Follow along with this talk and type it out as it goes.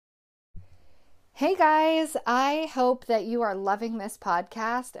Hey guys, I hope that you are loving this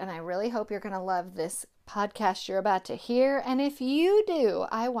podcast, and I really hope you're going to love this podcast you're about to hear. And if you do,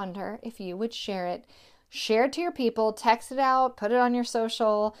 I wonder if you would share it. Share it to your people, text it out, put it on your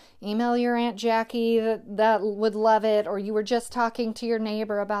social, email your Aunt Jackie that would love it, or you were just talking to your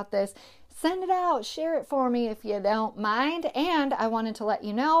neighbor about this. Send it out, share it for me if you don't mind. And I wanted to let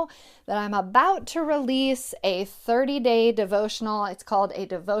you know that I'm about to release a 30-day devotional. It's called A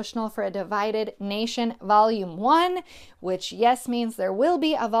Devotional for a Divided Nation, Volume 1, which, yes, means there will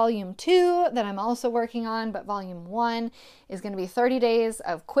be a Volume 2 that I'm also working on, but Volume 1 is going to be 30 days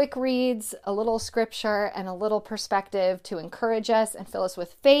of quick reads, a little scripture, and a little perspective to encourage us and fill us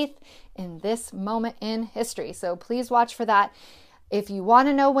with faith in this moment in history. So please watch for that. If you want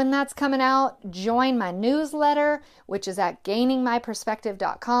to know when that's coming out, join my newsletter, which is at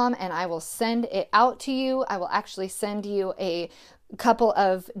gainingmyperspective.com, and I will send it out to you. I will actually send you a couple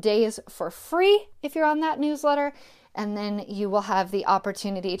of days for free if you're on that newsletter, and then you will have the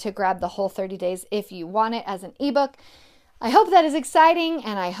opportunity to grab the whole 30 days if you want it as an ebook. I hope that is exciting,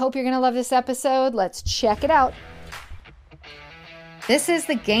 and I hope you're going to love this episode. Let's check it out. This is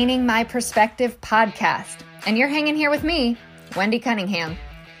the Gaining My Perspective podcast, and you're hanging here with me, Wendy Cunningham.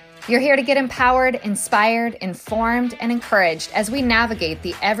 You're here to get empowered, inspired, informed, and encouraged as we navigate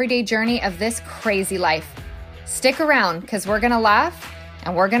the everyday journey of this crazy life. Stick around because we're going to laugh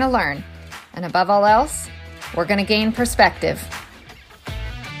and we're going to learn. And above all else, we're going to gain perspective.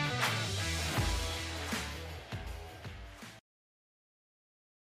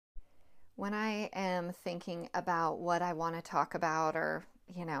 When I am thinking about what I want to talk about, or,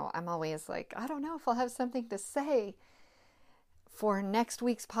 I'm always like, I don't know if I'll have something to say for next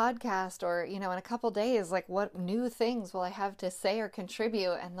week's podcast, or, in a couple days, like what new things will I have to say or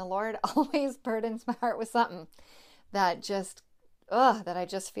contribute? And the Lord always burdens my heart with something that that I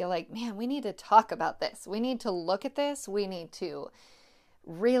just feel like, man, we need to talk about this. We need to look at this. We need to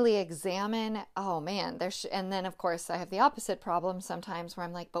really examine, and then of course I have the opposite problem sometimes where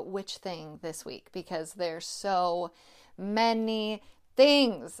I'm like, but which thing this week? Because there's so many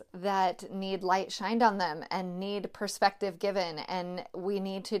things that need light shined on them and need perspective given, and we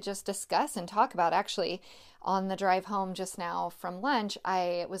need to just discuss and talk about. Actually, on the drive home just now from lunch,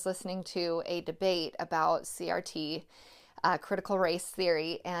 I was listening to a debate about CRT, critical race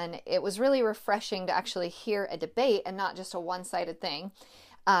theory, and it was really refreshing to actually hear a debate and not just a one-sided thing.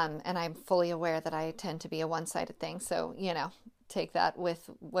 And I'm fully aware that I tend to be a one-sided thing, so take that with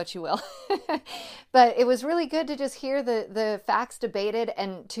what you will. But it was really good to just hear the facts debated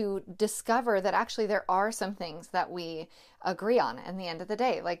and to discover that actually there are some things that we agree on in the end of the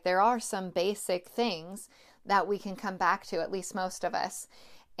day. Like there are some basic things that we can come back to, at least most of us.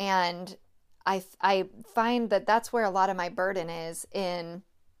 And I find that that's where a lot of my burden is in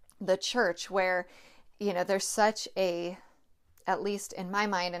the church, where, there's such a, at least in my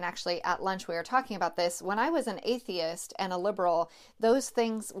mind, and actually at lunch we were talking about this, when I was an atheist and a liberal, those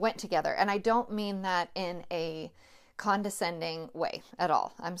things went together. And I don't mean that in a condescending way at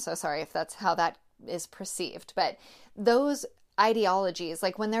all. I'm so sorry if that's how that is perceived. But those ideologies,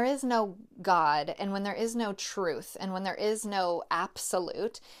 like when there is no God and when there is no truth and when there is no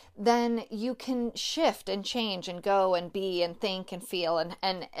absolute, then you can shift and change and go and be and think and feel,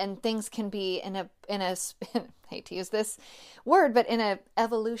 and things can be in a hate to use this word, but in a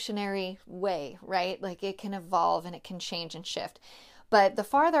evolutionary way, right? Like it can evolve and it can change and shift. But the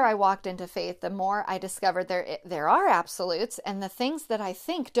farther I walked into faith, the more I discovered there are absolutes, and the things that I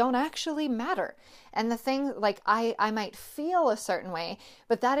think don't actually matter. And the things, like I might feel a certain way,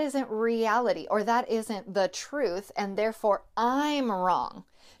 but that isn't reality, or that isn't the truth, and therefore I'm wrong.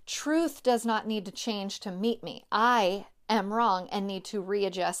 Truth does not need to change to meet me. I am wrong and need to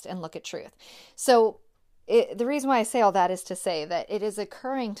readjust and look at truth. So the reason why I say all that is to say that it is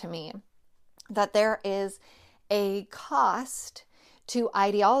occurring to me that there is a cost to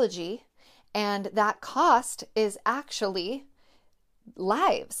ideology, and that cost is actually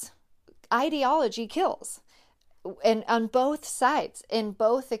lives. Ideology kills, and on both sides, in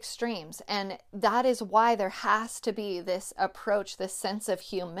both extremes. And that is why there has to be this approach, this sense of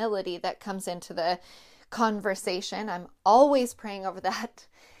humility that comes into the conversation. I'm always praying over that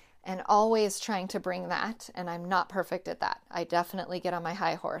and always trying to bring that, and I'm not perfect at that. I definitely get on my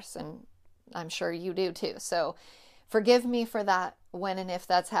high horse, and I'm sure you do too. So forgive me for that when and if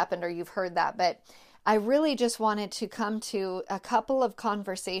that's happened or you've heard that. But I really just wanted to come to a couple of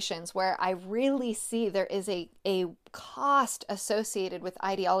conversations where I really see there is a cost associated with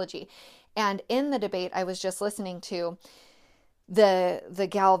ideology. And in the debate I was just listening to, the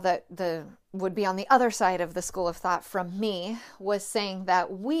gal that would be on the other side of the school of thought from me was saying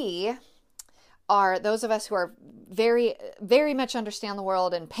that we are those of us who are very, very much understand the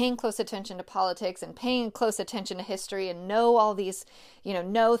world and paying close attention to politics and paying close attention to history and know all these,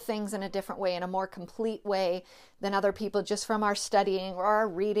 know things in a different way, in a more complete way than other people just from our studying or our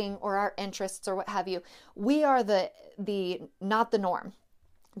reading or our interests or what have you. We are the not the norm.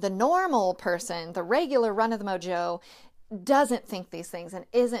 The normal person, the regular run-of-the-mill Joe, doesn't think these things and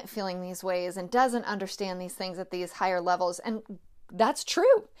isn't feeling these ways and doesn't understand these things at these higher levels. And that's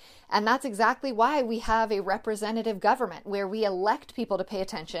true. And that's exactly why we have a representative government where we elect people to pay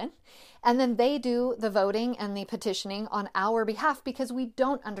attention, and then they do the voting and the petitioning on our behalf because we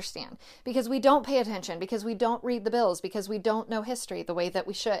don't understand, because we don't pay attention, because we don't read the bills, because we don't know history the way that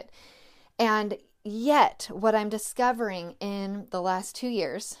we should. And yet, what I'm discovering in the last 2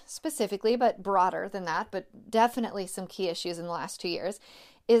 years, specifically, but broader than that, but definitely some key issues in the last 2 years,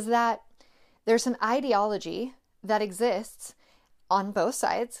 is that there's an ideology that exists on both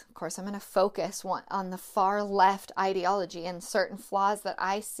sides. Of course, I'm going to focus on the far left ideology and certain flaws that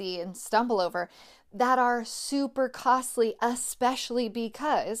I see and stumble over that are super costly, especially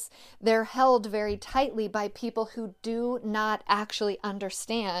because they're held very tightly by people who do not actually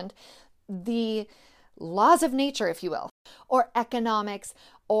understand the laws of nature, if you will, or economics,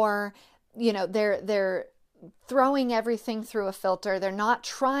 or, they're throwing everything through a filter. They're not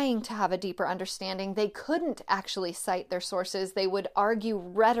trying to have a deeper understanding. They couldn't actually cite their sources. They would argue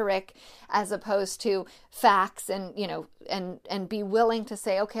rhetoric as opposed to facts and be willing to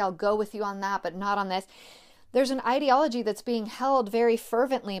say, okay, I'll go with you on that, but not on this. There's an ideology that's being held very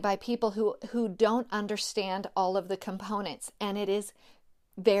fervently by people who don't understand all of the components, and it is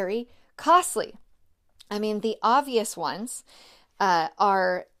very costly. I mean, the obvious ones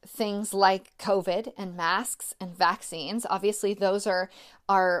are things like COVID and masks and vaccines. Obviously, those are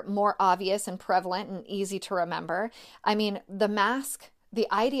more obvious and prevalent and easy to remember. I mean, the mask, the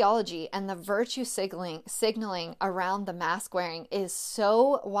ideology and the virtue signaling around the mask wearing is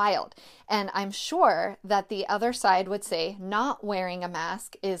so wild. And I'm sure that the other side would say not wearing a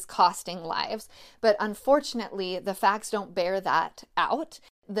mask is costing lives. But unfortunately, the facts don't bear that out.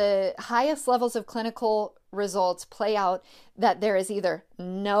 The highest levels of clinical results play out that there is either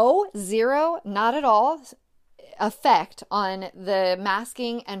zero, not at all effect on the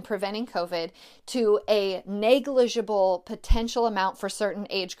masking and preventing COVID to a negligible potential amount for certain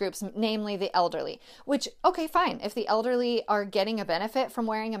age groups, namely the elderly, which, okay, fine. If the elderly are getting a benefit from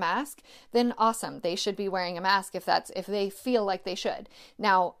wearing a mask, then awesome. They should be wearing a mask if they feel like they should.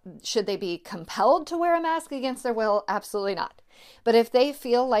 Now, should they be compelled to wear a mask against their will? Absolutely not. But if they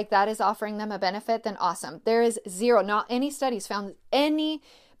feel like that is offering them a benefit, then awesome. There is zero, not any studies found any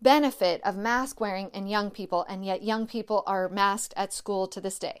benefit of mask wearing in young people, and yet young people are masked at school to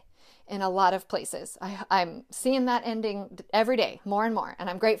this day in a lot of places. I'm seeing that ending every day, more and more, and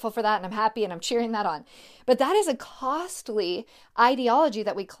I'm grateful for that, and I'm happy, and I'm cheering that on. But that is a costly ideology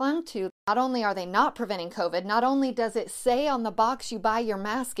that we clung to. Not only are they not preventing COVID, not only does it say on the box you buy your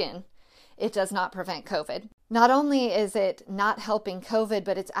mask in, it does not prevent COVID. Not only is it not helping COVID,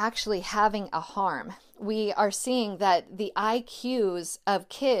 but it's actually having a harm. We are seeing that the IQs of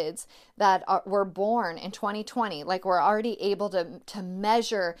kids that were born in 2020, like we're already able to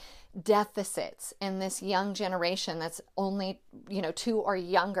measure deficits in this young generation that's only 2 or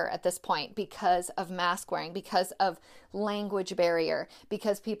younger at this point because of mask wearing, because of language barrier,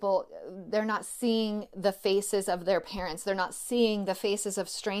 because they're not seeing the faces of their parents, they're not seeing the faces of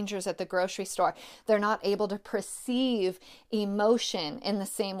strangers at the grocery store, they're not able to perceive emotion in the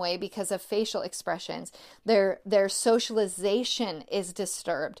same way because of facial expressions. Their socialization is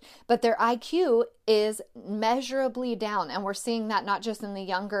disturbed, but their IQ is measurably down, and we're seeing that not just in the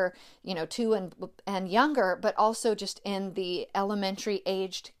younger 2 and younger, but also just in the elementary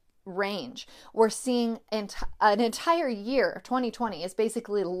aged range. We're seeing an entire year, 2020, is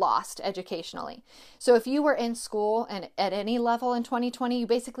basically lost educationally. So if you were in school and at any level in 2020, you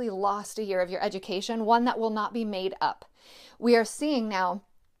basically lost a year of your education, one that will not be made up. We are seeing now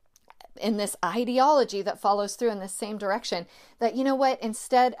in this ideology that follows through in the same direction that,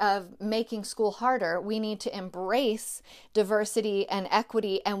 instead of making school harder, we need to embrace diversity and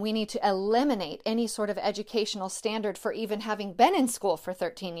equity, and we need to eliminate any sort of educational standard for even having been in school for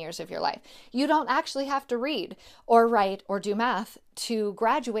 13 years of your life. You don't actually have to read or write or do math to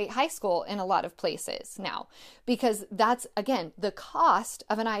graduate high school in a lot of places now, because that's, again, the cost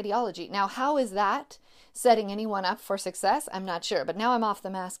of an ideology. Now, how is that setting anyone up for success? I'm not sure, but now I'm off the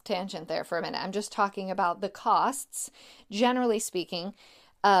mask tangent there for a minute. I'm just talking about the costs, generally speaking,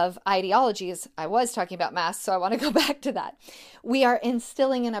 of ideologies. I was talking about masks, so I want to go back to that. We are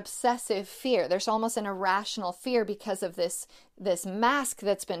instilling an obsessive fear. There's almost an irrational fear because of this this mask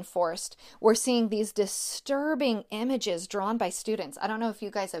that's been forced. We're seeing these disturbing images drawn by students. I don't know if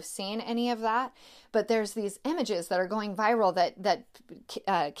you guys have seen any of that, but there's these images that are going viral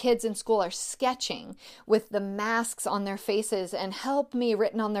that kids in school are sketching with the masks on their faces and "help me"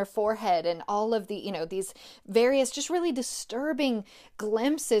 written on their forehead, and all of the, these various just really disturbing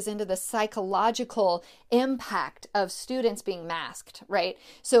glimpses into the psychological impact of students being masked, right?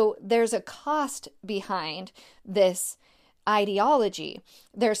 So there's a cost behind this ideology.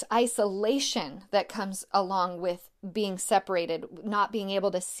 There's isolation that comes along with being separated, not being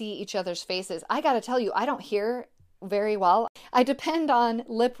able to see each other's faces. I got to tell you, I don't hear very well. I depend on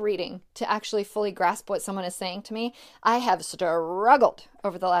lip reading to actually fully grasp what someone is saying to me. I have struggled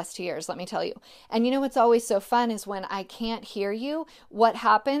over the last 2 years, let me tell you. And you know what's always so fun is when I can't hear you, what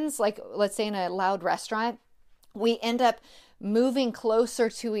happens, like let's say in a loud restaurant, we end up moving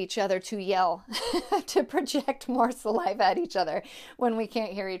closer to each other to yell, to project more saliva at each other when we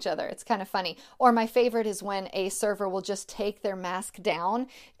can't hear each other. It's kind of funny. Or my favorite is when a server will just take their mask down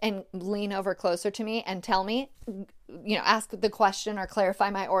and lean over closer to me and tell me, ask the question or clarify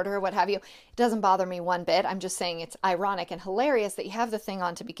my order or what have you. It doesn't bother me one bit. I'm just saying it's ironic and hilarious that you have the thing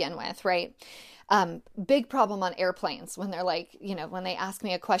on to begin with, right? Big problem on airplanes when they're like, when they ask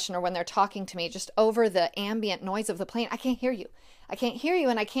me a question or when they're talking to me just over the ambient noise of the plane. I can't hear you. I can't hear you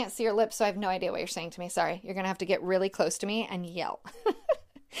and I can't see your lips, so I have no idea what you're saying to me. Sorry. You're going to have to get really close to me and yell.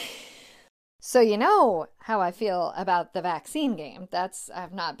 So you know how I feel about the vaccine game.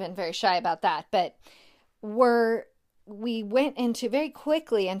 I've not been very shy about that, but we went very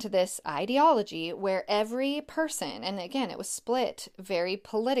quickly into this ideology where every person, and again, it was split very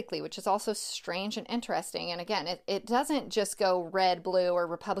politically, which is also strange and interesting. And again, it doesn't just go red, blue, or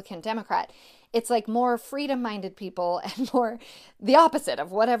Republican, Democrat. It's like more freedom-minded people and more the opposite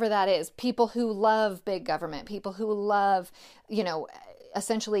of whatever that is. People who love big government, people who love,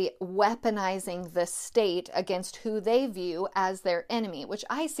 essentially weaponizing the state against who they view as their enemy, which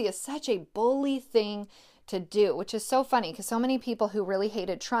I see as such a bully thing to do, which is so funny because so many people who really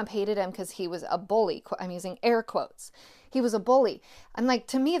hated Trump hated him because he was a bully. I'm using air quotes. He was a bully. I'm like,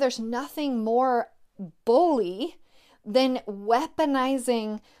 to me, there's nothing more bully than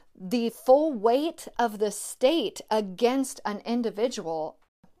weaponizing the full weight of the state against an individual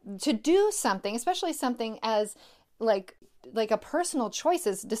to do something, especially something as like a personal choice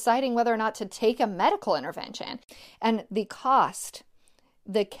is deciding whether or not to take a medical intervention. And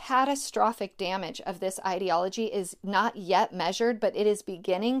the catastrophic damage of this ideology is not yet measured, but it is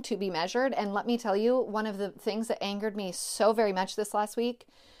beginning to be measured. And let me tell you, one of the things that angered me so very much this last week,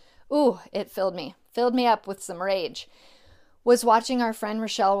 it filled me up with some rage, was watching our friend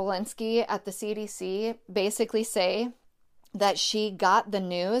Rochelle Walensky at the CDC basically say that she got the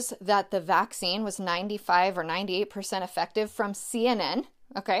news that the vaccine was 95 or 98% effective from CNN.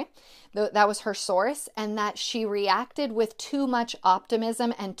 Okay, that was her source, and that she reacted with too much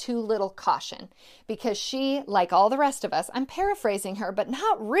optimism and too little caution because she, like all the rest of us, I'm paraphrasing her, but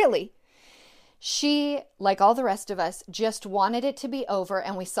not really. She, like all the rest of us, just wanted it to be over,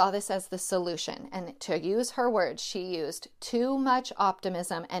 and we saw this as the solution. And to use her words, she used too much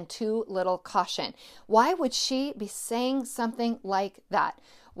optimism and too little caution. Why would she be saying something like that?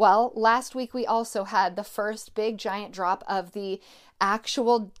 Well, last week we also had the first big giant drop of the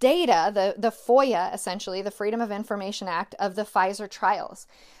actual data, the FOIA, essentially, the Freedom of Information Act of the Pfizer trials.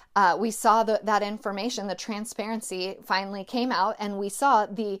 We saw that information, the transparency finally came out, and we saw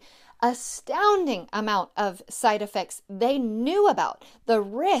the astounding amount of side effects they knew about, the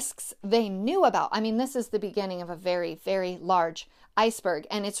risks they knew about. I mean, this is the beginning of a very, very large iceberg,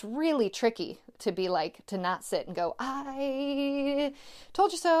 and it's really tricky to not sit and go, I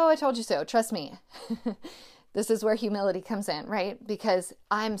told you so, I told you so. Trust me. This is where humility comes in, right? Because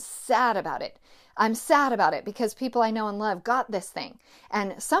I'm sad about it. I'm sad about it because people I know and love got this thing.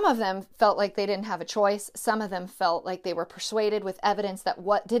 And some of them felt like they didn't have a choice. Some of them felt like they were persuaded with evidence that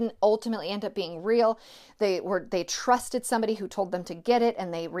what didn't ultimately end up being real. They trusted somebody who told them to get it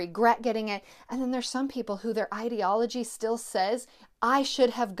and they regret getting it. And then there's some people who their ideology still says, I should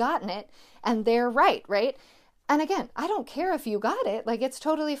have gotten it. And they're right? And again, I don't care if you got it. Like, it's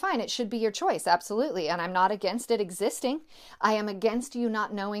totally fine. It should be your choice. Absolutely. And I'm not against it existing. I am against you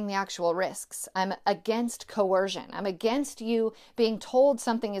not knowing the actual risks. I'm against coercion. I'm against you being told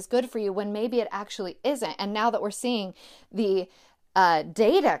something is good for you when maybe it actually isn't. And now that we're seeing the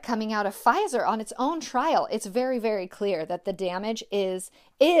data coming out of Pfizer on its own trial, it's very, very clear that the damage is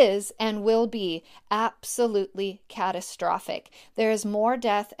and will be absolutely catastrophic. There is more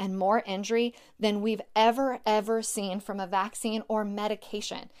death and more injury than we've ever seen from a vaccine or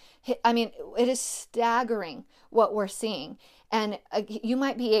medication. I mean, it is staggering what we're seeing. And you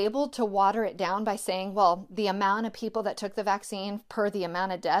might be able to water it down by saying, well, the amount of people that took the vaccine per the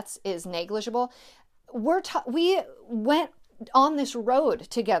amount of deaths is negligible. We went on this road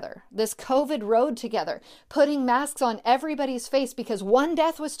together, this COVID road together, putting masks on everybody's face because one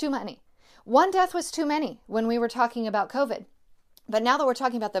death was too many. One death was too many when we were talking about COVID. But now that we're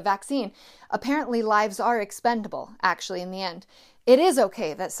talking about the vaccine, apparently lives are expendable, actually, in the end. It is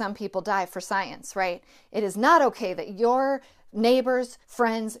okay that some people die for science, right? It is not okay that your neighbors,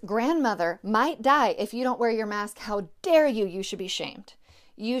 friends, grandmother might die if you don't wear your mask. How dare you? You should be shamed.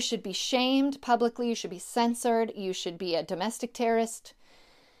 You should be shamed publicly. You should be censored. You should be a domestic terrorist.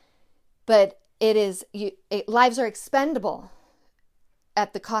 But lives are expendable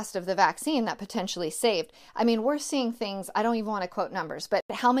at the cost of the vaccine that potentially saved. I mean, we're seeing things, I don't even want to quote numbers, but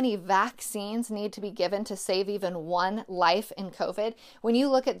how many vaccines need to be given to save even one life in COVID? When you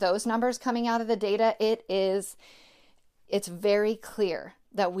look at those numbers coming out of the data, it's very clear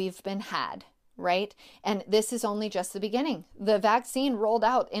that we've been had, right? And this is only just the beginning. The vaccine rolled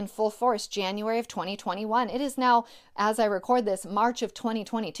out in full force January of 2021. It is now, as I record this, March of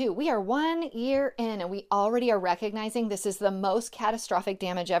 2022. We are 1 year in and we already are recognizing this is the most catastrophic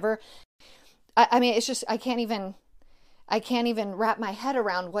damage ever. I mean, it's just, I can't even wrap my head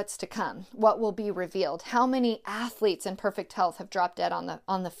around what's to come, what will be revealed. How many athletes in perfect health have dropped dead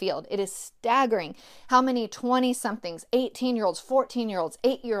on the field? It is staggering how many 20-somethings, 18-year-olds, 14-year-olds,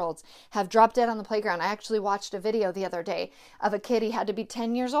 8-year-olds have dropped dead on the playground. I actually watched a video the other day of a kid. He had to be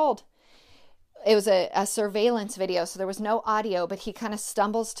 10 years old. It was a surveillance video, so there was no audio, but he kind of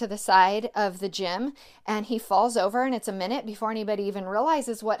stumbles to the side of the gym and he falls over, and it's a minute before anybody even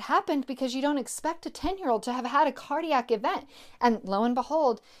realizes what happened, because you don't expect a 10-year-old to have had a cardiac event. And lo and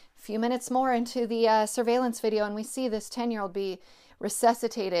behold, a few minutes more into the surveillance video, and we see this 10-year-old be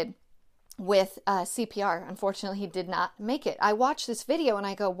resuscitated with CPR. Unfortunately, he did not make it. I watched this video and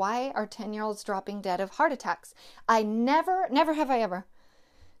I go, why are 10-year-olds dropping dead of heart attacks? Never have I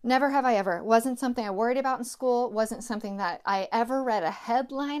ever. It wasn't something I worried about in school. It wasn't something that I ever read a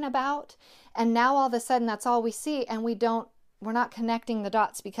headline about. And now all of a sudden that's all we see, and we're not connecting the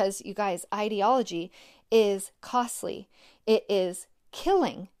dots, because, you guys, ideology is costly. It is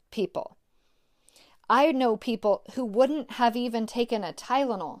killing people. I know people who wouldn't have even taken a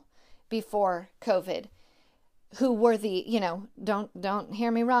Tylenol before COVID, who were don't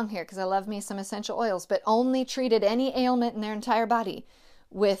hear me wrong here, because I love me some essential oils, but only treated any ailment in their entire body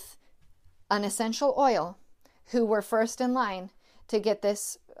with an essential oil, who were first in line to get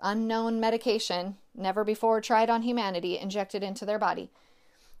this unknown medication, never before tried on humanity, injected into their body.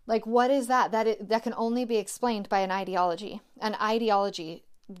 Like, what is that? That can only be explained by an ideology. An ideology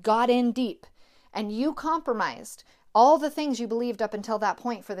got in deep, and you compromised all the things you believed up until that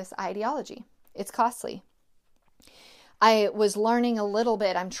point for this ideology. It's costly. I was learning a little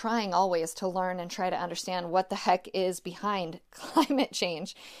bit. I'm trying always to learn and try to understand what the heck is behind climate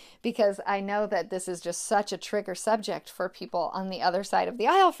change, because I know that this is just such a trigger subject for people on the other side of the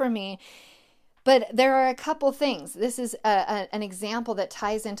aisle from me. But there are a couple things. This is an example that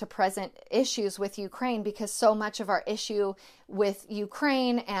ties into present issues with Ukraine, because so much of our issue with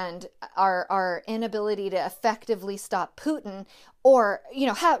Ukraine and our inability to effectively stop Putin, or,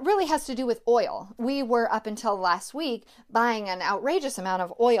 really has to do with oil. We were, up until last week, buying an outrageous amount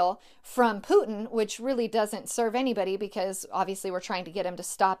of oil from Putin, which really doesn't serve anybody, because obviously we're trying to get him to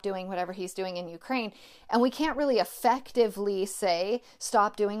stop doing whatever he's doing in Ukraine. And we can't really effectively say,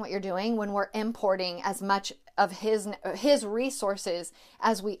 stop doing what you're doing, when we're importing as much of his resources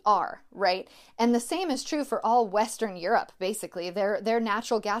as we are, right? And the same is true for all Western Europe, basically. Their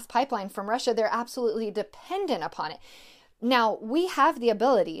natural gas pipeline from Russia, they're absolutely dependent upon it. Now, we have the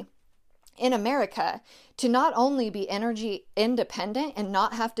ability in America to not only be energy independent and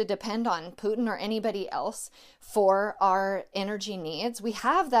not have to depend on Putin or anybody else for our energy needs. We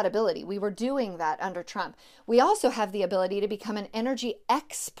have that ability. We were doing that under Trump. We also have the ability to become an energy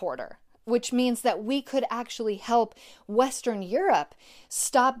exporter, which means that we could actually help Western Europe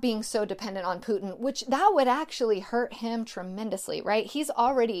stop being so dependent on Putin, which that would actually hurt him tremendously, right?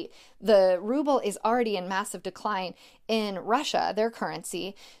 The ruble is already in massive decline in Russia, their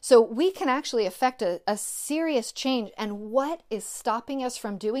currency. So we can actually affect a serious change. And what is stopping us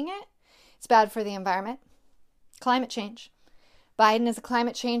from doing it? It's bad for the environment. Climate change. Biden is a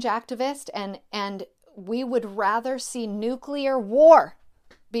climate change activist, and we would rather see nuclear war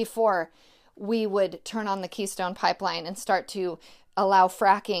before we would turn on the Keystone Pipeline and start to allow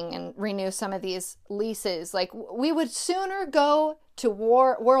fracking and renew some of these leases. Like, we would sooner go to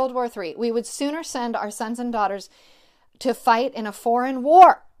World War III. We would sooner send our sons and daughters to fight in a foreign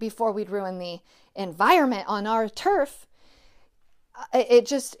war before we'd ruin the environment on our turf.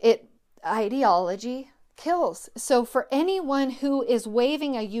 Ideology kills. So for anyone who is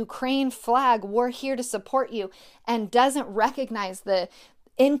waving a Ukraine flag, we're here to support you, and doesn't recognize the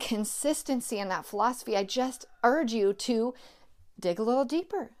inconsistency in that philosophy, I just urge you to dig a little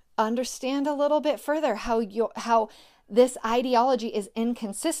deeper, understand a little bit further how this ideology is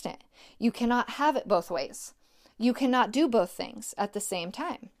inconsistent. You cannot have it both ways. You cannot do both things at the same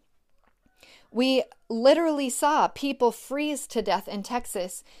time. We literally saw people freeze to death in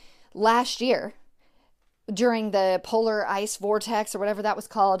Texas last year during the polar ice vortex or whatever that was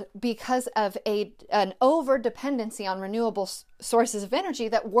called, because of an over dependency on renewable sources of energy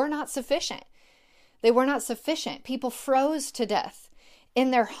that were not sufficient. They were not sufficient. People froze to death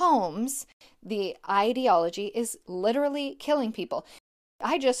in their homes. The ideology is literally killing people.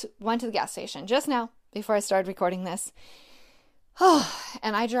 I just went to the gas station just now before I started recording this.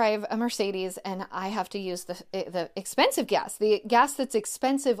 And I drive a Mercedes, and I have to use the expensive gas, the gas that's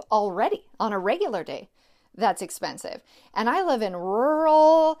expensive already on a regular day. That's expensive. And I live in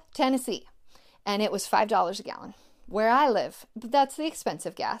rural Tennessee, and it was $5 a gallon where I live. That's the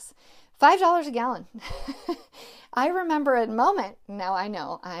expensive gas. $5 a gallon. I remember a moment, now I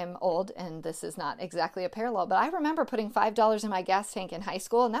know I'm old and this is not exactly a parallel, but I remember putting $5 in my gas tank in high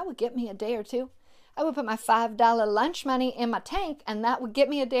school, and that would get me a day or two. I would put my $5 lunch money in my tank, and that would get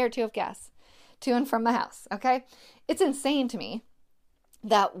me a day or two of gas to and from my house, okay? It's insane to me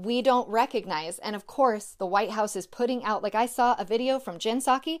that we don't recognize. And of course, the White House is putting out, like I saw a video from Jen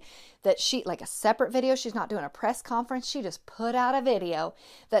Psaki that like a separate video, she's not doing a press conference. She just put out a video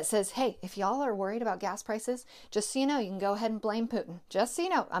that says, hey, if y'all are worried about gas prices, just so you know, you can go ahead and blame Putin. Just so you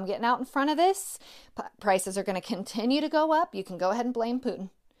know, I'm getting out in front of this. Prices are going to continue to go up. You can go ahead and blame Putin.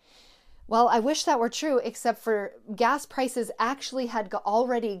 Well, I wish that were true, except for gas prices actually had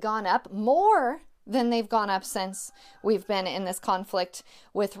already gone up more than they've gone up since we've been in this conflict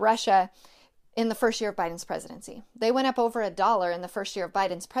with Russia in the first year of Biden's presidency. They went up over $1 in the first year of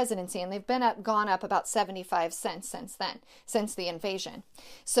Biden's presidency, and they've gone up about 75 cents since then, since the invasion.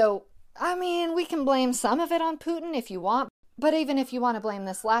 So, I mean, we can blame some of it on Putin if you want, but even if you want to blame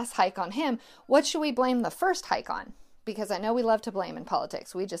this last hike on him, what should we blame the first hike on? Because I know we love to blame in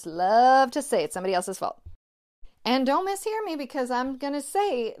politics. We just love to say it's somebody else's fault. And don't mishear me, because I'm going to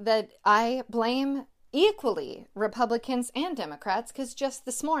say that I blame equally Republicans and Democrats, because just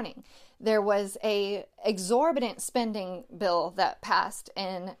this morning there was a exorbitant spending bill that passed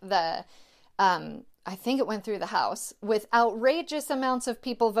in the, I think it went through the House, with outrageous amounts of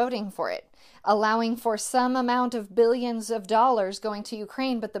people voting for it, allowing for some amount of billions of dollars going to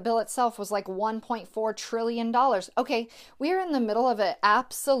Ukraine, but the bill itself was like $1.4 trillion. Okay, we are in the middle of an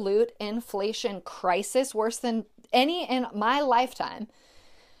absolute inflation crisis, worse than any in my lifetime.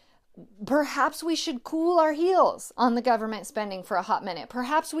 Perhaps we should cool our heels on the government spending for a hot minute.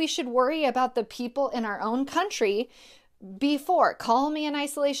 Perhaps we should worry about the people in our own country before. Call me an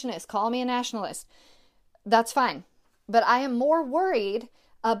isolationist, call me a nationalist. That's fine. But I am more worried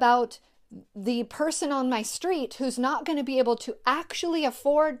about the person on my street who's not going to be able to actually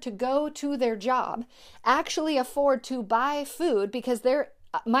afford to go to their job, actually afford to buy food, because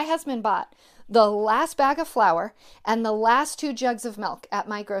my husband bought the last bag of flour and the last 2 jugs of milk at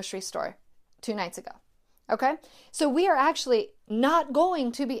my grocery store 2 nights ago. Okay? So we are actually not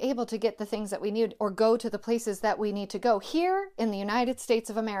going to be able to get the things that we need or go to the places that we need to go here in the United States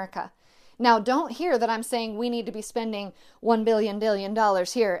of America. Now, don't hear that I'm saying we need to be spending $1 billion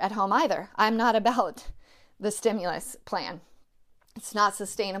here at home either. I'm not about the stimulus plan. It's not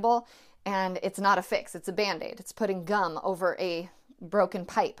sustainable, and it's not a fix. It's a Band-Aid. It's putting gum over a broken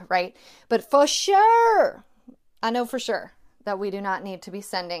pipe, right? But for sure, I know for sure that we do not need to be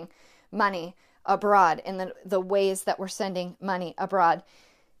sending money abroad in the ways that we're sending money abroad.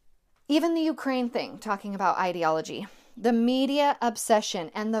 Even the Ukraine thing, talking about ideology, the media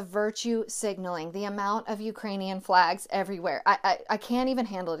obsession and the virtue signaling, the amount of Ukrainian flags everywhere. I can't even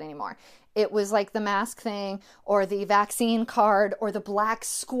handle it anymore. It was like the mask thing or the vaccine card or the black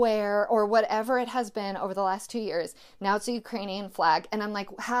square or whatever it has been over the last 2 years. Now it's a Ukrainian flag. And I'm like,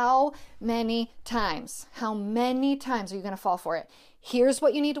 how many times are you going to fall for it? Here's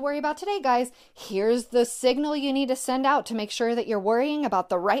what you need to worry about today, guys. Here's the signal you need to send out to make sure that you're worrying about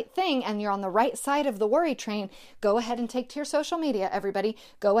the right thing and you're on the right side of the worry train. Go ahead and take to your social media, everybody.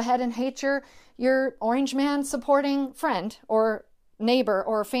 Go ahead and hate your orange man supporting friend or neighbor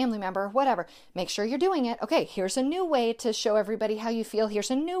or family member, whatever. Make sure you're doing it. Okay, here's a new way to show everybody how you feel. Here's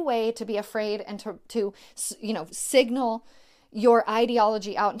a new way to be afraid and to signal your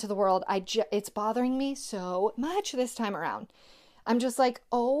ideology out into the world. It's bothering me so much this time around. I'm just like,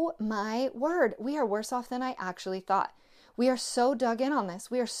 oh my word, we are worse off than I actually thought. We are so dug in on this.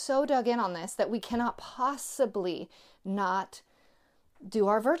 We are so dug in on this that we cannot possibly not do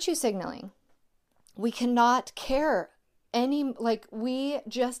our virtue signaling. We cannot care we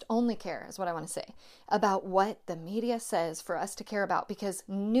just only care, is what I want to say, about what the media says for us to care about, because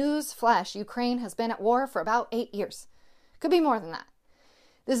news flash, Ukraine has been at war for about 8 years. Could be more than that.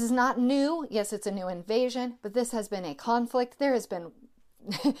 This is not new. Yes, it's a new invasion, but this has been a conflict. There has been,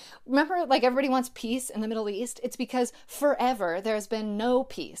 remember, like everybody wants peace in the Middle East? It's because forever there has been no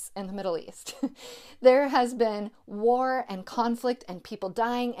peace in the Middle East. There has been war and conflict and people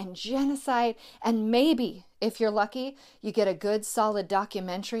dying and genocide, and maybe, if you're lucky, you get a good solid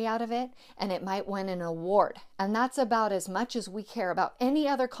documentary out of it and it might win an award. And that's about as much as we care about any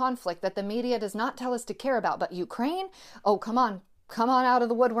other conflict that the media does not tell us to care about. But Ukraine, oh, come on out of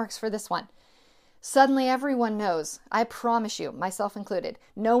the woodworks for this one. Suddenly everyone knows, I promise you, myself included,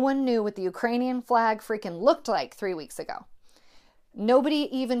 no one knew what the Ukrainian flag freaking looked like 3 weeks ago. Nobody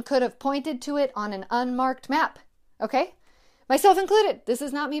even could have pointed to it on an unmarked map, okay? Myself included. This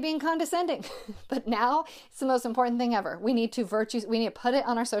is not me being condescending, but now it's the most important thing ever. We need to put it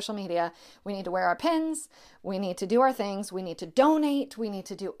on our social media. We need to wear our pins. We need to do our things. We need to donate. We need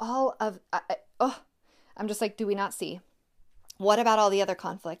to do all of, I'm just like, do we not see? What about all the other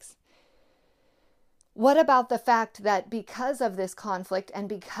conflicts? What about the fact that because of this conflict and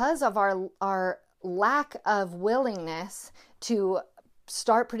because of our lack of willingness to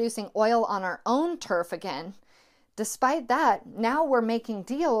start producing oil on our own turf again, despite that, now we're making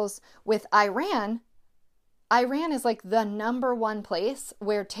deals with Iran. Iran is like the number one place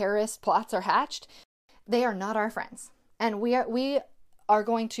where terrorist plots are hatched. They are not our friends. And we are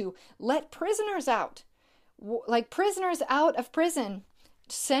going to let prisoners out, like prisoners out of prison,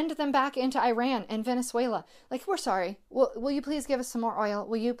 send them back into Iran and Venezuela. Like, we're sorry. Will you please give us some more oil?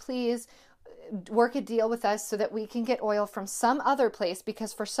 Will you please work a deal with us so that we can get oil from some other place?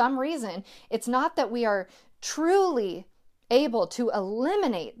 Because for some reason, it's not that we are truly able to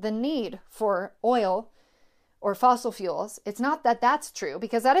eliminate the need for oil or fossil fuels. It's not that that's true,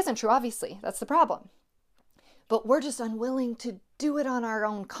 because that isn't true, obviously. That's the problem. But we're just unwilling to do it on our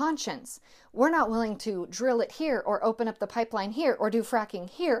own conscience. We're not willing to drill it here or open up the pipeline here or do fracking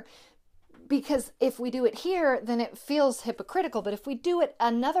here, because if we do it here, then it feels hypocritical. But if we do it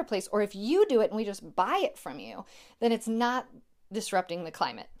another place, or if you do it and we just buy it from you, then it's not disrupting the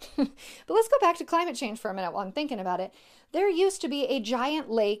climate. But let's go back to climate change for a minute while I'm thinking about it. There used to be a giant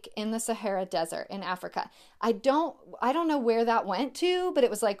lake in the Sahara Desert in Africa. I don't know where that went to, but it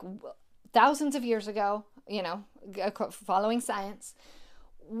was like thousands of years ago, following science.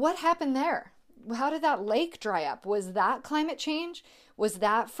 What happened there? How did that lake dry up? Was that climate change? Was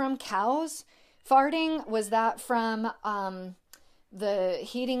that from cows farting? Was that from the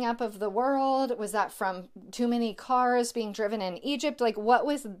heating up of the world? Was that from too many cars being driven in Egypt? Like, what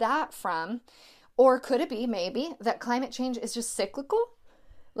was that from? Or could it be maybe that climate change is just cyclical?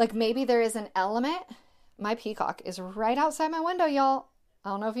 Like, maybe there is an element. My peacock is right outside my window, y'all. I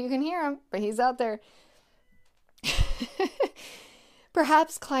don't know if you can hear him, but he's out there.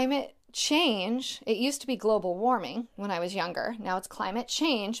 Perhaps climate change, it used to be global warming when I was younger. Now it's climate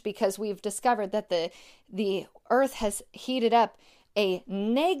change because we've discovered that the earth has heated up a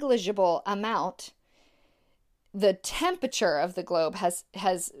negligible amount. The temperature of the globe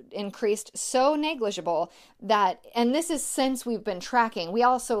has increased so negligible that, and this is since we've been tracking. We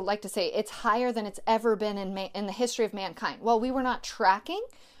also like to say it's higher than it's ever been in the history of mankind. Well, we were not tracking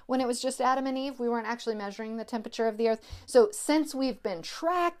when it was just Adam and Eve. We weren't actually measuring the temperature of the earth. So since we've been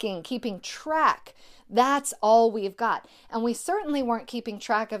tracking, keeping track, that's all we've got. And we certainly weren't keeping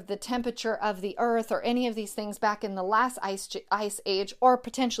track of the temperature of the earth or any of these things back in the last ice age, or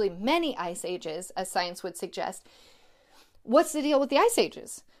potentially many ice ages, as science would suggest. What's the deal with the ice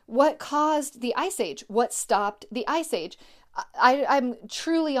ages? What caused the ice age? What stopped the ice age? I'm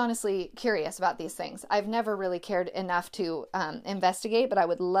truly, honestly curious about these things. I've never really cared enough to investigate, but I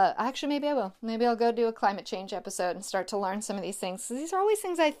would love, actually, maybe I will. Maybe I'll go do a climate change episode and start to learn some of these things. So these are always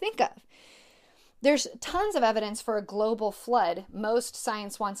things I think of. There's tons of evidence for a global flood. Most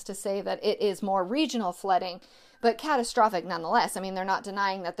science wants to say that it is more regional flooding, but catastrophic nonetheless. I mean, they're not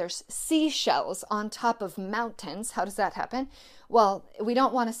denying that there's seashells on top of mountains. How does that happen? Well, we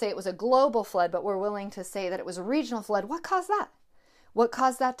don't want to say it was a global flood, but we're willing to say that it was a regional flood. What caused that? What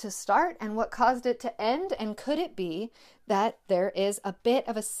caused that to start and what caused it to end? And could it be that there is a bit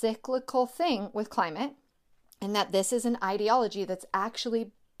of a cyclical thing with climate, and that this is an ideology that's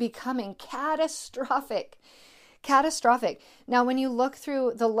actually becoming catastrophic? Now, when you look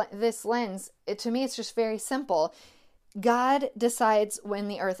through this lens, to me, it's just very simple. God decides when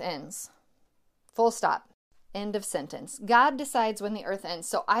the earth ends. Full stop. End of sentence. God decides when the earth ends,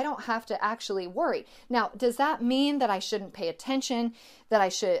 so I don't have to actually worry. Now, does that mean that I shouldn't pay attention?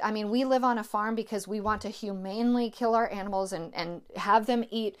 We live on a farm because we want to humanely kill our animals and have them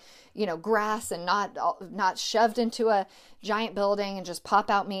eat, grass and not shoved into a giant building and just pop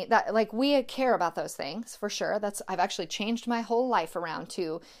out meat. That, like, we care about those things for sure. I've actually changed my whole life around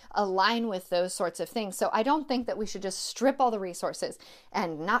to align with those sorts of things. So I don't think that we should just strip all the resources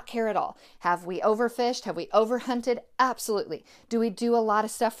and not care at all. Have we overfished? Have we overhunted? Absolutely. Do we do a lot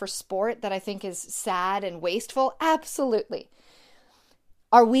of stuff for sport that I think is sad and wasteful? Absolutely.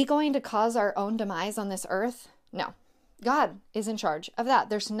 Are we going to cause our own demise on this earth? No. God is in charge of that.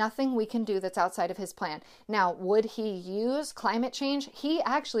 There's nothing we can do that's outside of his plan. Now, would he use climate change? He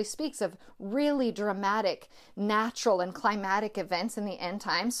actually speaks of really dramatic natural and climatic events in the end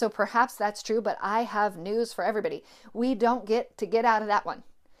times. So perhaps that's true, but I have news for everybody. We don't get to get out of that one.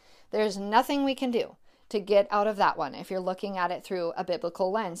 There's nothing we can do to get out of that one if you're looking at it through a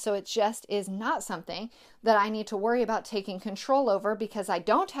biblical lens. So it just is not something that I need to worry about taking control over because I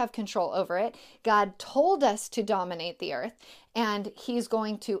don't have control over it. God told us to dominate the earth, and he's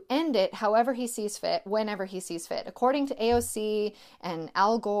going to end it however he sees fit, whenever he sees fit. According to AOC and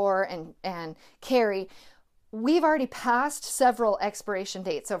Al Gore and Kerry, we've already passed several expiration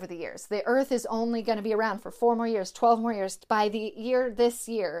dates over the years. The earth is only going to be around for 4 more years, 12 more years. By this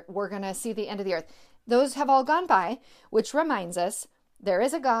year, we're going to see the end of the earth. Those have all gone by, which reminds us there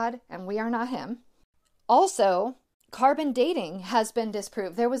is a God and we are not him. Also, carbon dating has been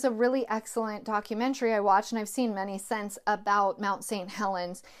disproved. There was a really excellent documentary I watched, and I've seen many since, about Mount St.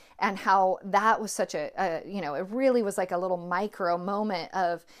 Helens and how that was such it really was like a little micro moment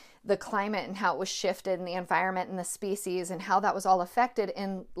of the climate and how it was shifted in the environment and the species and how that was all affected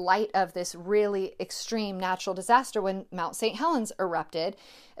in light of this really extreme natural disaster when Mount St. Helens erupted,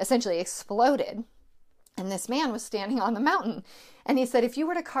 essentially exploded. And this man was standing on the mountain. And he said, if you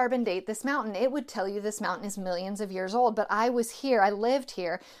were to carbon date this mountain, it would tell you this mountain is millions of years old. But I lived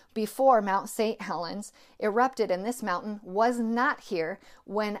here before Mount St. Helens erupted. And this mountain was not here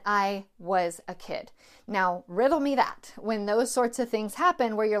when I was a kid. Now, riddle me that. When those sorts of things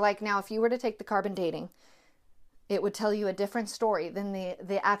happen where you're like, now, if you were to take the carbon dating, it would tell you a different story than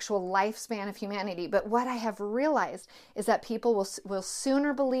the actual lifespan of humanity. But what I have realized is that people will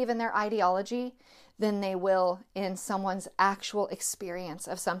sooner believe in their ideology than they will in someone's actual experience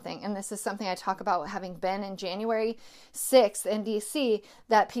of something. And this is something I talk about having been in January 6th in DC,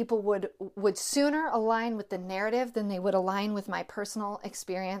 that people would sooner align with the narrative than they would align with my personal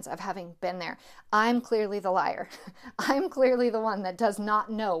experience of having been there. I'm clearly the liar. I'm clearly the one that does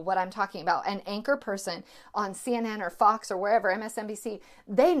not know what I'm talking about. An anchor person on CNN or Fox or wherever, MSNBC,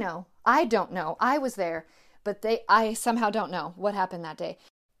 they know. I don't know. I was there, but I somehow don't know what happened that day.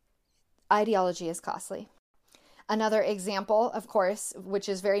 Ideology is costly. Another example, of course, which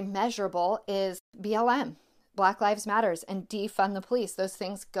is very measurable, is BLM, Black Lives Matters, and defund the police. Those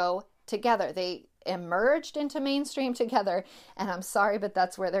things go together. They emerged into mainstream together, and I'm sorry, but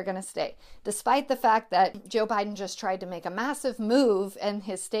that's where they're going to stay. Despite the fact that Joe Biden just tried to make a massive move in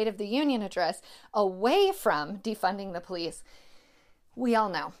his State of the Union address away from defunding the police, we all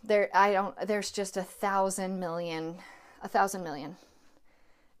know there's just 1,000 million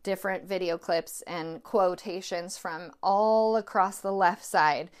different video clips and quotations from all across the left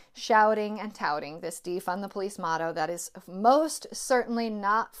side shouting and touting this defund the police motto that is most certainly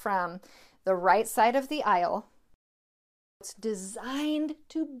not from the right side of the aisle. It's designed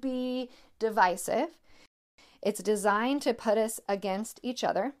to be divisive. It's designed to put us against each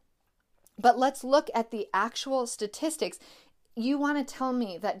other. But let's look at the actual statistics. You want to tell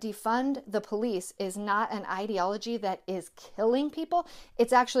me that defund the police is not an ideology that is killing people?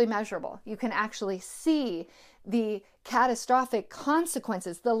 It's actually measurable. You can actually see the catastrophic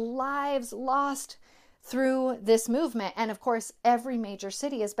consequences, the lives lost through this movement. And of course, every major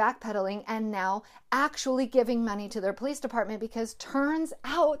city is backpedaling and now actually giving money to their police department, because turns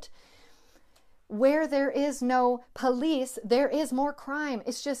out where there is no police, there is more crime.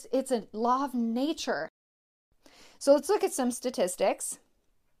 It's a law of nature. So let's look at some statistics.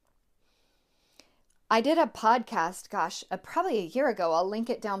 I did a podcast, probably a year ago. I'll link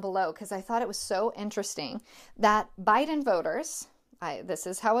it down below because I thought it was so interesting that Biden voters, this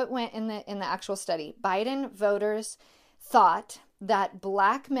is how it went in the actual study. Biden voters thought that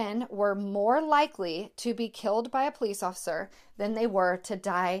Black men were more likely to be killed by a police officer than they were to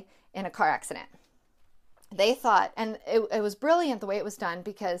die in a car accident. They thought, and it was brilliant the way it was done,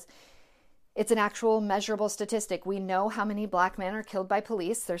 because It's an actual measurable statistic. We know how many black men are killed by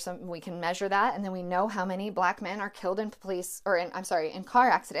police. We can measure that. And then we know how many black men are killed in in car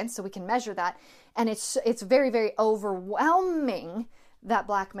accidents. So we can measure that. And it's very, very overwhelming that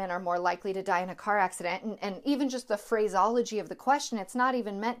black men are more likely to die in a car accident. And even just the phraseology of the question, it's not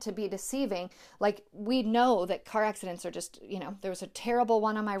even meant to be deceiving. Like, we know that car accidents are just, there was a terrible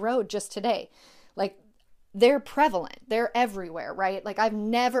one on my road just today. Like, they're prevalent. They're everywhere, right? Like, I've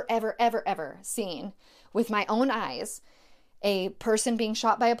never, ever, ever, ever seen with my own eyes a person being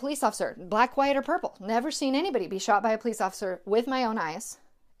shot by a police officer, black, white, or purple. Never seen anybody be shot by a police officer with my own eyes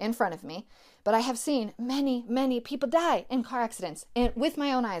in front of me. But I have seen many, many people die in car accidents with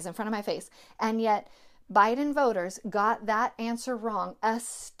my own eyes in front of my face. And yet Biden voters got that answer wrong. A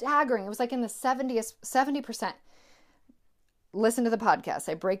staggering, it was like in the 70%. Listen to the podcast.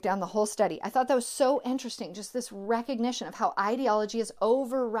 I break down the whole study. I thought that was so interesting. Just this recognition of how ideology is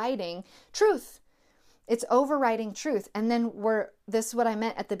overriding truth. It's overriding truth. And then this is what I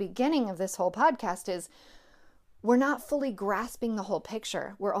meant at the beginning of this whole podcast is we're not fully grasping the whole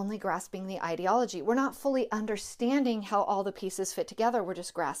picture. We're only grasping the ideology. We're not fully understanding how all the pieces fit together. We're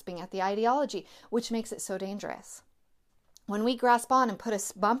just grasping at the ideology, which makes it so dangerous. When we grasp on and put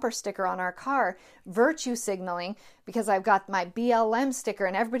a bumper sticker on our car, virtue signaling, because I've got my BLM sticker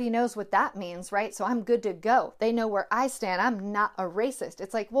and everybody knows what that means, right? So I'm good to go. They know where I stand. I'm not a racist.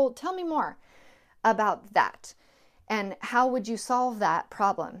 It's like, well, tell me more about that. And how would you solve that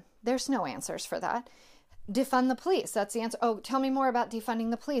problem? There's no answers for that. Defund the police. That's the answer. Oh, tell me more about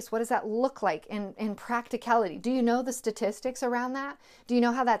defunding the police. What does that look like in practicality? Do you know the statistics around that? Do you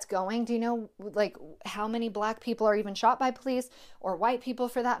know how that's going? Do you know like how many black people are even shot by police or white people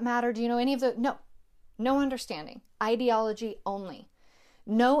for that matter? Do you know any of the? No understanding. Ideology only.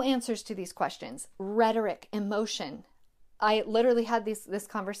 No answers to these questions. Rhetoric, emotion. I literally had this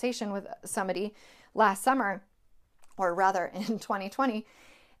conversation with somebody last summer, or rather in 2020,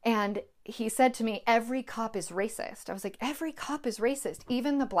 and he said to me, every cop is racist. I was like, every cop is racist,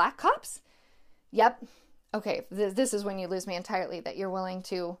 even the black cops? Yep. Okay, this is when you lose me entirely, that you're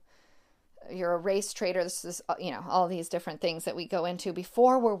a race traitor. This is, all these different things that we go into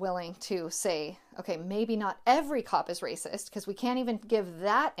before we're willing to say, okay, maybe not every cop is racist, because we can't even give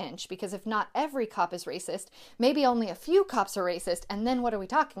that inch, because if not every cop is racist, maybe only a few cops are racist, and then what are we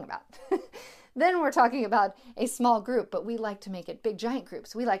talking about? Then we're talking about a small group, but we like to make it big, giant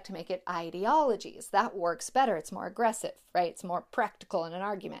groups. We like to make it ideologies. That works better. It's more aggressive, right? It's more practical in an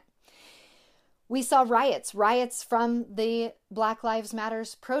argument. We saw riots from the Black Lives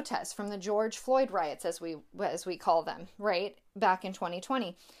Matters protests, from the George Floyd riots, as we call them, right? Back in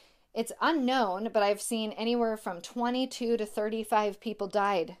 2020. It's unknown, but I've seen anywhere from 22 to 35 people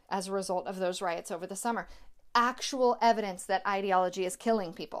died as a result of those riots over the summer. Actual evidence that ideology is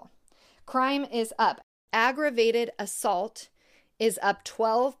killing people. Crime is up. Aggravated assault is up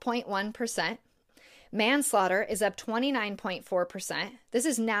 12.1%. Manslaughter is up 29.4%. This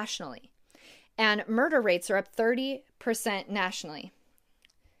is nationally. And murder rates are up 30% nationally.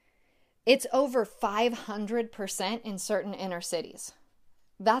 It's over 500% in certain inner cities.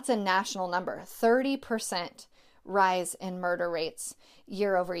 That's a national number. 30% rise in murder rates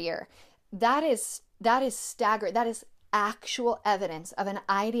year over year. That is staggering. That is actual evidence of an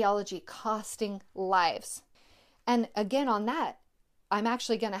ideology costing lives. And again, on that, I'm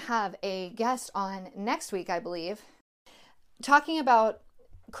actually going to have a guest on next week, I believe, talking about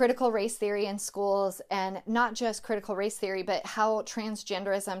critical race theory in schools, and not just critical race theory, but how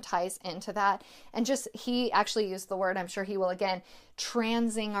transgenderism ties into that. And just, he actually used the word, I'm sure he will again,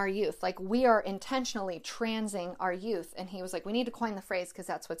 transing our youth. Like, we are intentionally transing our youth. And he was like, we need to coin the phrase because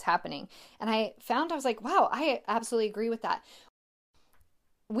that's what's happening. And I was like, wow, I absolutely agree with that.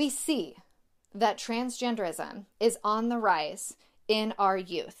 We see that transgenderism is on the rise in our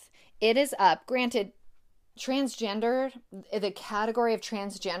youth. It is up. Granted, transgender, the category of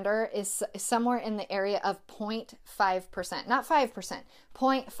transgender is somewhere in the area of 0.5%, not 5%,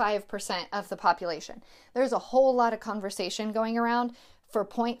 0.5% of the population. There's a whole lot of conversation going around for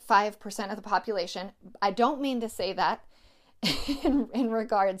 0.5% of the population. I don't mean to say that in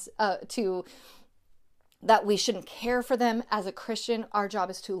regards to that we shouldn't care for them. As a Christian, our job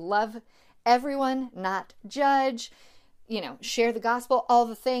is to love everyone, not judge, share the gospel, all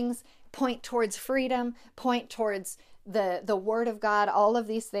the things. Point towards freedom, point towards the word of God, all of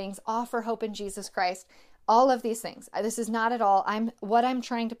these things, offer hope in Jesus Christ, all of these things. This is not at all, what I'm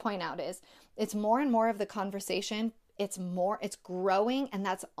trying to point out is it's more and more of the conversation it's growing, and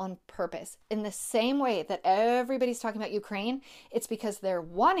that's on purpose. In the same way that everybody's talking about Ukraine, it's because they're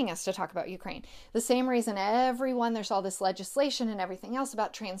wanting us to talk about Ukraine. The same reason there's all this legislation and everything else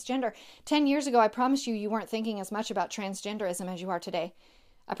about transgender. 10 years ago, I promise you weren't thinking as much about transgenderism as you are today.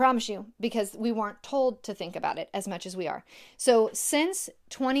 I promise you, because we weren't told to think about it as much as we are. So since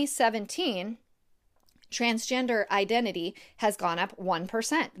 2017, transgender identity has gone up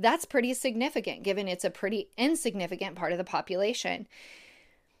 1%. That's pretty significant, given it's a pretty insignificant part of the population.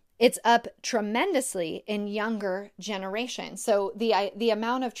 It's up tremendously in younger generations. So the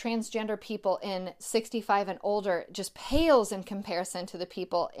amount of transgender people in 65 and older just pales in comparison to the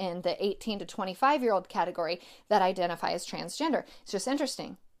people in the 18 to 25-year-old category that identify as transgender. It's just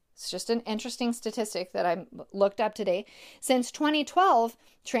interesting. It's just an interesting statistic that I looked up today. Since 2012,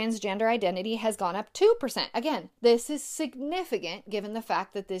 transgender identity has gone up 2%. Again, this is significant given the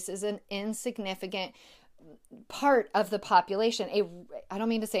fact that this is an insignificant part of the population. I don't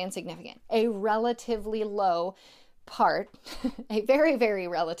mean to say insignificant, a relatively low part, a very, very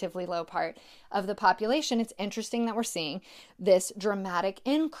relatively low part of the population. It's interesting that we're seeing this dramatic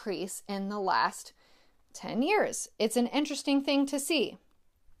increase in the last 10 years. It's an interesting thing to see.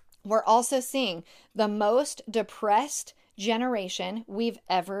 We're also seeing the most depressed generation we've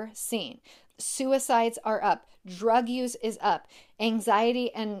ever seen. Suicides are up. Drug use is up.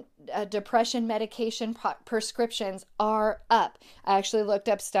 Anxiety and depression medication prescriptions are up. I actually looked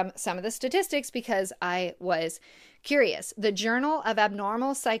up some of the statistics because I was curious. The Journal of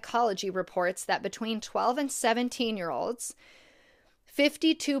Abnormal Psychology reports that between 12 and 17-year-olds,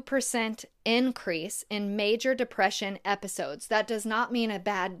 52% increase in major depression episodes. That does not mean a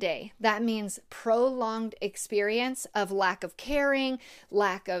bad day. That means prolonged experience of lack of caring,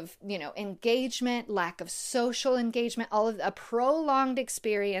 lack of, engagement, lack of social engagement, a prolonged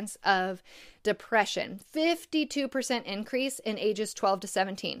experience of depression. 52% increase in ages 12 to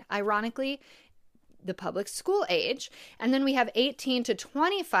 17. Ironically, the public school age. And then we have 18 to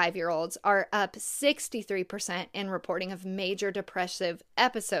 25-year-olds are up 63% in reporting of major depressive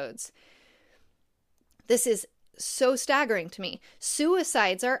episodes. This is so staggering to me.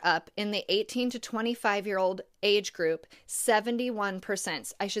 Suicides are up in the 18 to 25-year-old age group,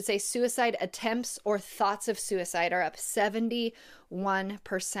 71%. I should say suicide attempts or thoughts of suicide are up 71%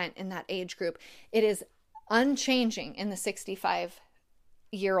 in that age group. It is unchanging in the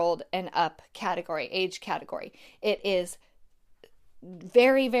 65-year-old and up age category. It is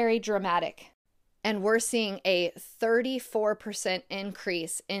very, very dramatic. And we're seeing a 34%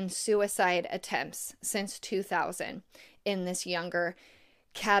 increase in suicide attempts since 2000 in this younger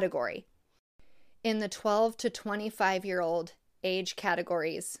category. In the 12 to 25-year-old age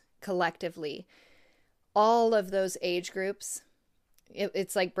categories collectively, all of those age groups,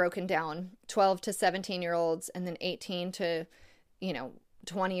 it's like broken down, 12 to 17-year-olds and then 18 to,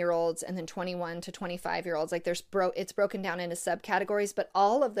 20-year-olds and then 21 to 25-year-olds. Like it's broken down into subcategories, but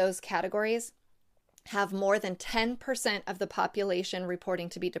all of those categories have more than 10% of the population reporting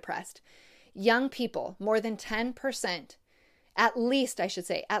to be depressed. Young people, more than 10%, at least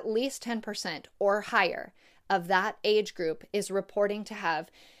 10% or higher of that age group is reporting to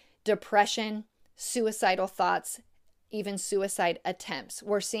have depression, suicidal thoughts, even suicide attempts.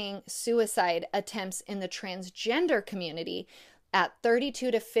 We're seeing suicide attempts in the transgender community at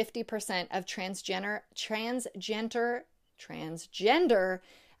 32 to 50% of transgender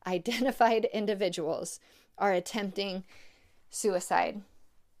identified individuals are attempting suicide.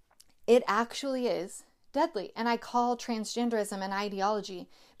 It actually is deadly. And I call transgenderism an ideology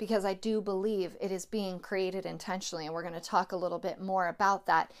because I do believe it is being created intentionally. And we're going to talk a little bit more about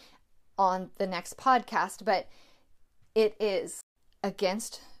that on the next podcast. But it is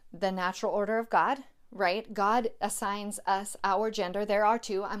against the natural order of God, right? God assigns us our gender. There are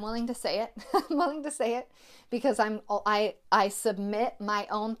two. I'm willing to say it. I'm willing to say it because I submit my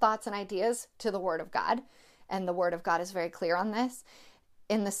own thoughts and ideas to the Word of God, and the Word of God is very clear on this.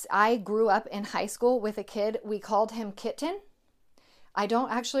 I grew up in high school with a kid. We called him Kitten. I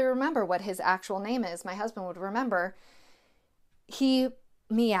don't actually remember what his actual name is. My husband would remember. He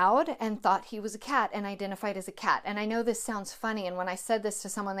meowed and thought he was a cat and identified as a cat. And I know this sounds funny. And when I said this to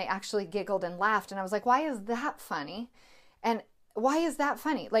someone, they actually giggled and laughed. And I was like, why is that funny? And why is that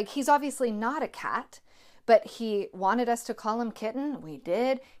funny? Like, he's obviously not a cat, but he wanted us to call him Kitten. We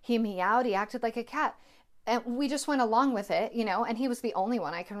did. He meowed. He acted like a cat. And we just went along with it, and he was the only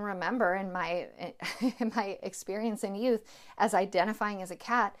one I can remember in my experience in youth as identifying as a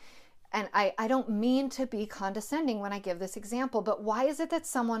cat. And I don't mean to be condescending when I give this example, but why is it that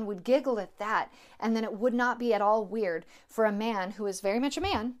someone would giggle at that and then it would not be at all weird for a man who is very much a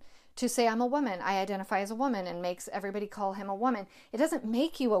man to say, I'm a woman, I identify as a woman, and makes everybody call him a woman. It doesn't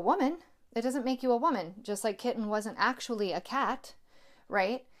make you a woman. It doesn't make you a woman, just like kitten wasn't actually a cat,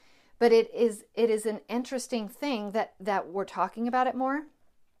 right? But it is an interesting thing that we're talking about it more.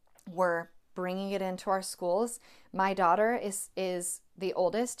 We're bringing it into our schools. My daughter is the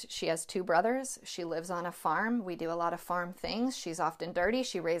oldest. She has 2 brothers. She lives on a farm. We do a lot of farm things. She's often dirty.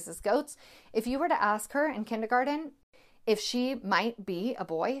 She raises goats. If you were to ask her in kindergarten if she might be a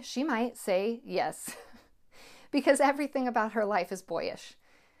boy, she might say yes, because everything about her life is boyish.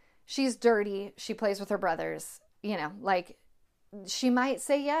 She's dirty. She plays with her brothers. Like, she might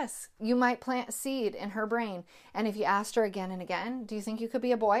say yes. You might plant a seed in her brain. And if you asked her again and again, do you think you could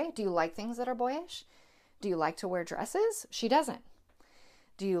be a boy? Do you like things that are boyish? Do you like to wear dresses? She doesn't.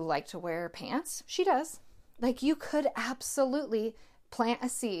 Do you like to wear pants? She does. Like, you could absolutely plant a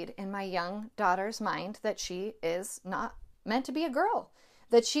seed in my young daughter's mind that she is not meant to be a girl,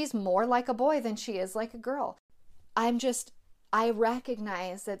 that she's more like a boy than she is like a girl. I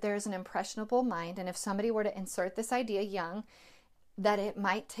recognize that there's an impressionable mind, and if somebody were to insert this idea young, that it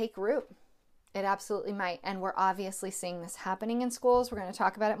might take root. It absolutely might. And we're obviously seeing this happening in schools. We're going to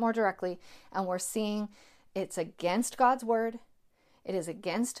talk about it more directly. And we're seeing it's against God's word. It is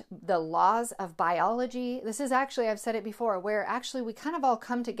against the laws of biology. This is actually, I've said it before, where actually we kind of all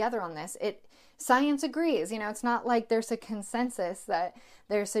come together on this. Science agrees. It's not like there's a consensus that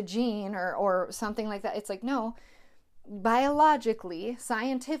there's a gene or something like that. It's like, no, biologically,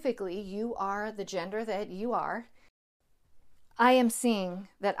 scientifically, you are the gender that you are. I am seeing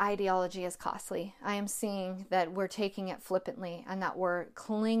that ideology is costly. I am seeing that we're taking it flippantly and that we're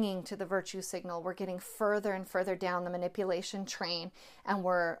clinging to the virtue signal. We're getting further and further down the manipulation train, and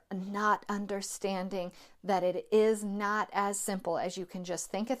we're not understanding that it is not as simple as you can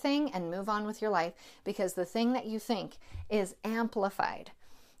just think a thing and move on with your life, because the thing that you think is amplified.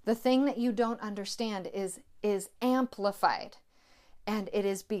 The thing that you don't understand is amplified, and it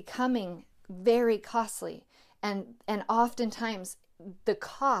is becoming very costly. And oftentimes the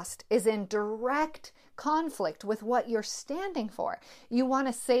cost is in direct conflict with what you're standing for. You want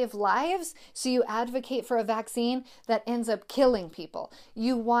to save lives, so you advocate for a vaccine that ends up killing people.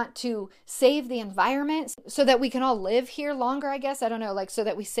 You want to save the environment so that we can all live here longer, I guess. I don't know, like so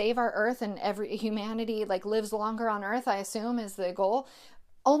that we save our earth and every humanity like lives longer on earth, I assume is the goal.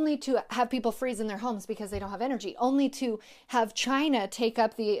 Only to have people freeze in their homes because they don't have energy, only to have China take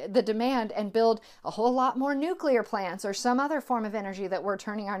up the demand and build a whole lot more nuclear plants or some other form of energy that we're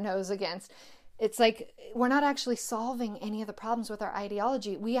turning our nose against. It's like we're not actually solving any of the problems with our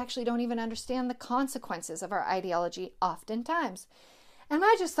ideology. We actually don't even understand the consequences of our ideology oftentimes. And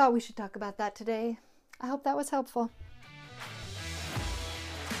I just thought we should talk about that today. I hope that was helpful.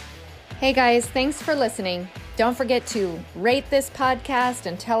 Hey guys, thanks for listening. Don't forget to rate this podcast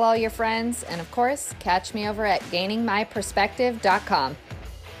and tell all your friends. And of course, catch me over at gainingmyperspective.com.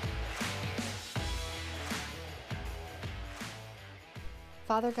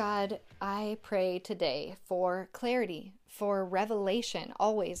 Father God, I pray today for clarity, for revelation,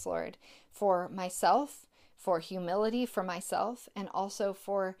 always, Lord, for myself, for humility for myself, and also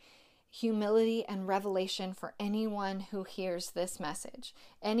for humility and revelation for anyone who hears this message,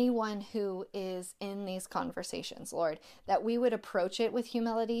 anyone who is in these conversations, Lord, that we would approach it with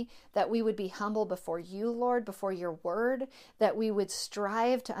humility, that we would be humble before you, Lord, before your word, that we would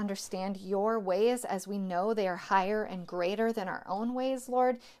strive to understand your ways as we know they are higher and greater than our own ways,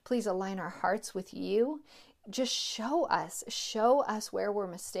 Lord. Please align our hearts with you. Just show us where we're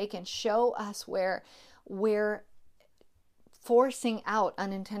mistaken. Show us where we're forcing out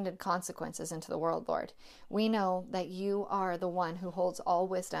unintended consequences into the world, Lord. We know that you are the one who holds all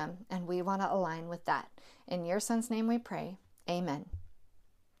wisdom, and we want to align with that. In your Son's name we pray. Amen.